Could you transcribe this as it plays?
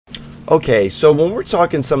Okay, so when we're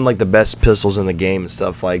talking some like the best pistols in the game and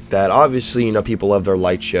stuff like that, obviously, you know, people love their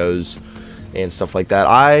light shows and stuff like that.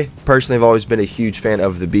 I personally have always been a huge fan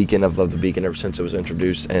of the Beacon. I've loved the Beacon ever since it was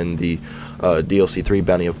introduced in the DLC 3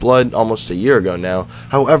 Bounty of Blood almost a year ago now.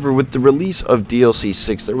 However, with the release of DLC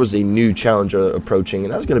 6, there was a new challenger approaching,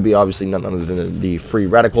 and that's going to be obviously none other than the Free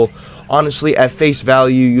Radical. Honestly, at face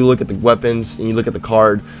value, you look at the weapons and you look at the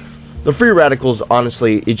card, the Free Radicals,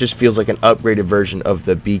 honestly, it just feels like an upgraded version of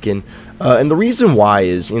the Beacon. And the reason why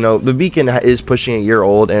is, you know, the Beacon is pushing a year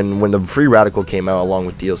old, and when the Free Radical came out along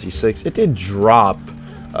with DLC 6, it did drop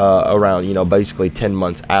around, you know, basically 10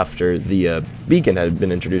 months after the Beacon had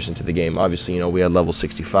been introduced into the game. Obviously, you know, we had level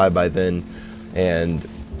 65 by then, and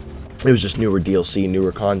it was just newer DLC,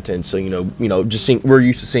 newer content, so, just seeing, we're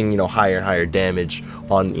used to seeing, you know, higher and higher damage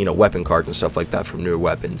on, you know, weapon cards and stuff like that from newer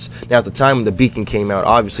weapons. Now, at the time when the Beacon came out,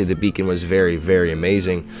 obviously the Beacon was very, very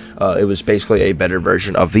amazing. It was basically a better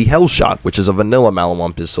version of the Hellshock, which is a vanilla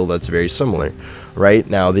Maliwan pistol that's very similar, right?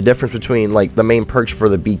 Now, the difference between, like, the main perks for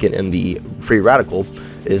the Beacon and the Free Radical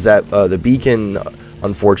is that the Beacon,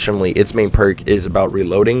 unfortunately, its main perk is about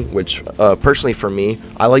reloading, which personally for me,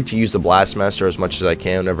 I like to use the Blastmaster as much as I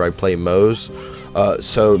can whenever I play Moes.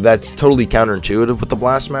 So that's totally counterintuitive with the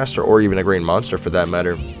Blastmaster, or even a Green Monster for that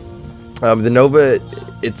matter. The Nova,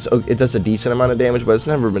 it does a decent amount of damage, but it's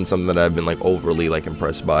never been something that I've been like overly like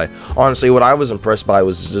impressed by. Honestly, what I was impressed by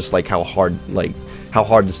was just like how hard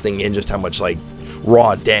this thing and just how much like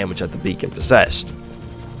raw damage that the Beacon possessed.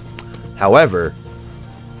 However,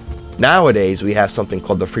 nowadays, we have something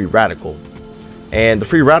called the Free Radical, and the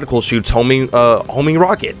Free Radical shoots homing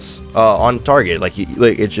rockets on target.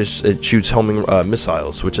 It shoots homing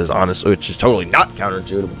missiles, which is totally not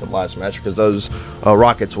counterintuitive with the Blastmaster, because those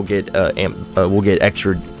rockets will get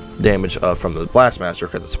extra damage from the Blastmaster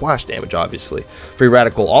because it's splash damage. Obviously, Free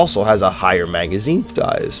Radical also has a higher magazine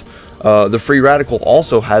size. The Free Radical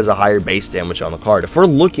also has a higher base damage on the card. If we're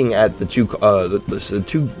looking at the two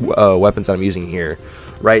weapons that I'm using here,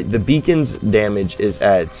 right, the Beacon's damage is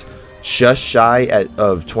at just shy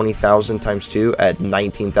of 20,000 times 2 at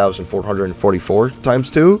 19,444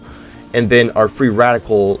 times 2, and then our Free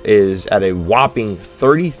Radical is at a whopping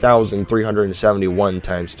 30,371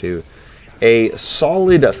 times 2, a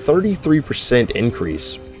solid 33%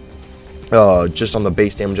 increase just on the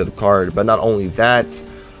base damage of the card. But not only that,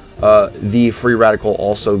 the Free Radical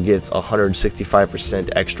also gets 165%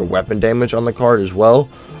 extra weapon damage on the card as well,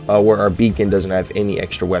 where our Beacon doesn't have any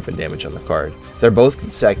extra weapon damage on the card. They're both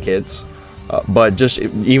consec kits, but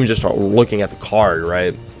even just looking at the card,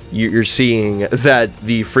 right, you're seeing that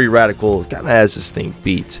the Free Radical kind of has this thing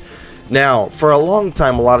beat. Now, for a long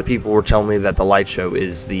time, a lot of people were telling me that the Light Show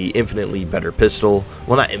is the infinitely better pistol.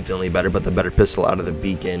 Well, not infinitely better, but the better pistol out of the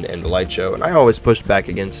Beacon and the Light Show. And I always pushed back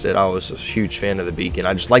against it. I was a huge fan of the Beacon.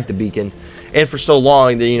 I just liked the Beacon. And for so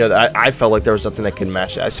long, you know, I felt like there was nothing that could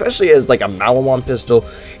match it. Especially as like a Maliwan pistol.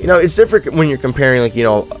 You know, it's different when you're comparing, like, you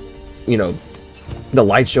know, the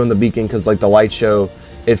Light Show and the Beacon, because like the Light Show,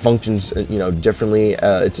 it functions, you know, differently.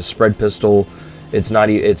 It's a spread pistol. It's a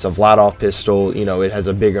Vladov pistol, you know, it has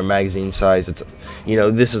a bigger magazine size. It's, you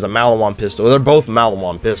know, this is a Maliwan pistol. They're both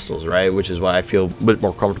Maliwan pistols, right? Which is why I feel a bit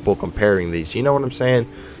more comfortable comparing these. You know what I'm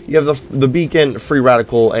saying? You have the Beacon, Free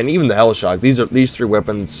Radical, and even the Hellshock. These three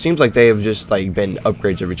weapons, seems like they have just like been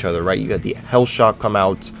upgrades of each other, right? You had the Hellshock come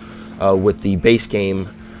out with the base game.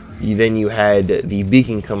 Then you had the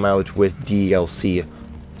Beacon come out with DLC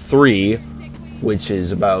 3, which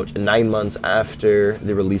is about 9 months after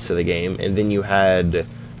the release of the game, and then you had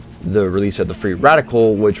the release of the Free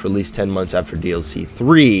Radical, which released 10 months after DLC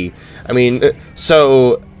 3. I mean,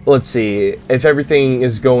 so let's see, if everything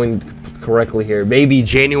is going correctly here, maybe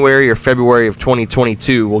January or February of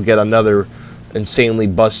 2022 we'll get another insanely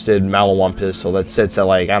busted Maliwan pistol that sits at,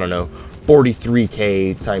 like, I don't know,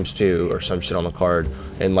 43k times 2 or some shit on the card,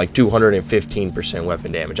 and like 215%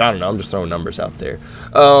 weapon damage. I don't know, I'm just throwing numbers out there.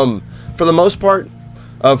 For the most part,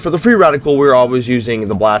 for the Free Radical, we're always using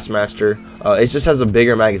the Blastmaster. It just has a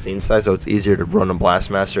bigger magazine size, so it's easier to run a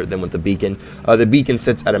Blastmaster than with the Beacon. The Beacon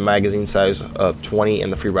sits at a magazine size of 20,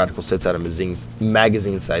 and the Free Radical sits at a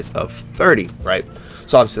magazine size of 30, right?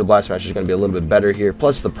 So obviously the Blastmaster is going to be a little bit better here.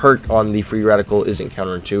 Plus the perk on the Free Radical isn't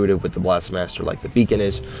counterintuitive with the Blastmaster like the Beacon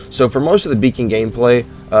is. So for most of the Beacon gameplay,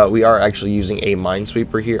 we are actually using a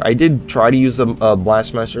Minesweeper here. I did try to use the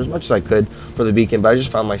Blastmaster as much as I could for the Beacon, but I just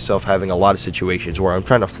found myself having a lot of situations where I'm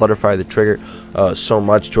trying to flutterfy the trigger so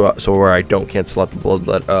much so where I don't cancel out the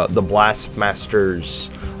Blastmaster's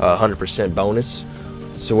 100% bonus.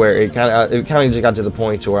 So where it kind of just got to the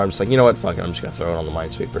point to where I'm just like, you know what, fuck it, I'm just gonna throw it on the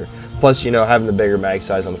Minesweeper. Plus, you know, having the bigger mag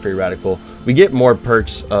size on the Free Radical we get more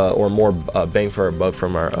perks or more bang for our buck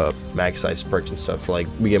from our max size perks and stuff. Like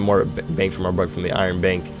we get more bang from our buck from the Iron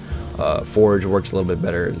Bank. Forge works a little bit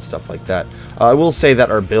better and stuff like that. I will say that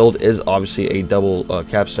our build is obviously a double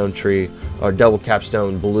capstone tree, or double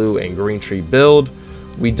capstone blue and green tree build.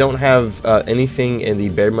 We don't have anything in the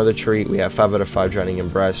bare mother tree. We have 5 out of 5 drowning in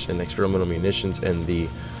breast and experimental munitions in the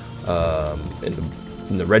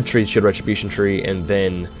red tree, shield retribution tree, and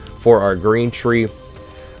then for our green tree,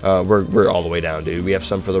 we're all the way down, dude. We have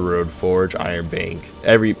some for the road, forge, iron bank,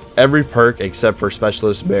 every perk except for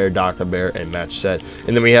specialist bear, Dokkan bear, and match set.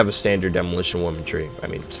 And then we have a standard demolition woman tree. I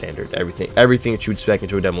mean, standard, everything that you would spec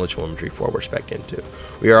into a demolition woman tree for, we're spec into.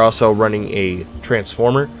 We are also running a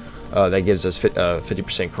transformer that gives us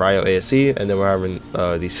 50% cryo ASE, and then we're having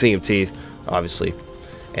the CMT, obviously.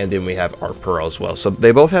 And then we have our Pearl as well. So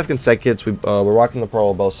they both have consecutive. We're rocking the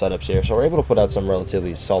Pearl both setups here, so we're able to put out some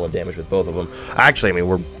relatively solid damage with both of them. Actually, I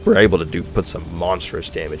mean, we're able to put some monstrous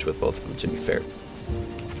damage with both of them, to be fair.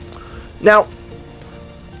 Now,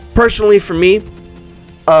 personally for me,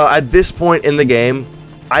 at this point in the game,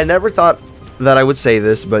 I never thought that I would say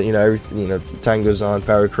this, but time goes on,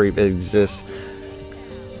 power creep exists.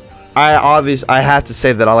 I have to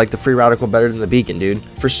say that I like the free radical better than the beacon, dude.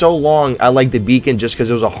 For so long, I liked the beacon just because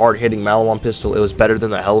it was a hard-hitting Maliwan pistol. It was better than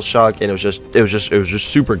the Hellshock, and it was just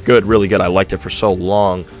super good, really good. I liked it for so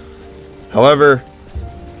long. However,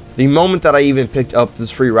 the moment that I even picked up this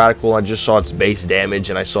free radical, I just saw its base damage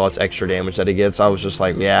and I saw its extra damage that it gets. I was just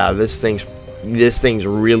like, yeah, this thing's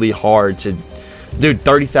really hard to, dude.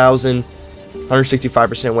 30,000,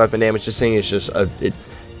 165% weapon damage. This thing is just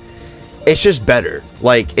it's just better.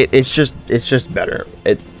 Like it's just better.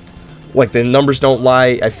 Like the numbers don't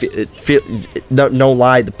lie. Don't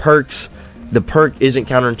lie. The perk isn't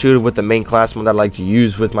counterintuitive with the main class one that I like to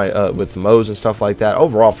use with my with Mo's and stuff like that.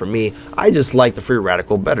 Overall, for me, I just like the free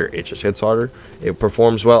radical better. It just hits harder. It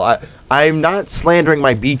performs well. I'm not slandering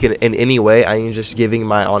my beacon in any way. I am just giving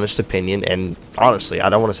my honest opinion. And honestly, I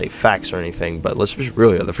don't want to say facts or anything, but let's be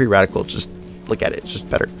real. The free radical, just look at it, it's just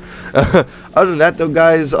better. Other than that though,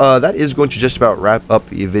 guys, that is going to just about wrap up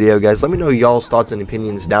the video, guys. Let me know y'all's thoughts and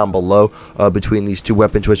opinions down below between these two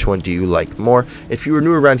weapons. Which one do you like more? If you are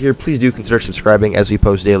new around here, please do consider subscribing, as we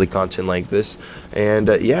post daily content like this. And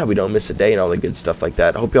yeah, we don't miss a day and all the good stuff like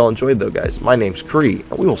that. I hope y'all enjoyed though, guys. My name's Kree,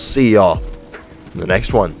 and we will see y'all in the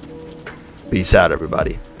next one. Peace out,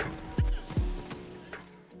 everybody.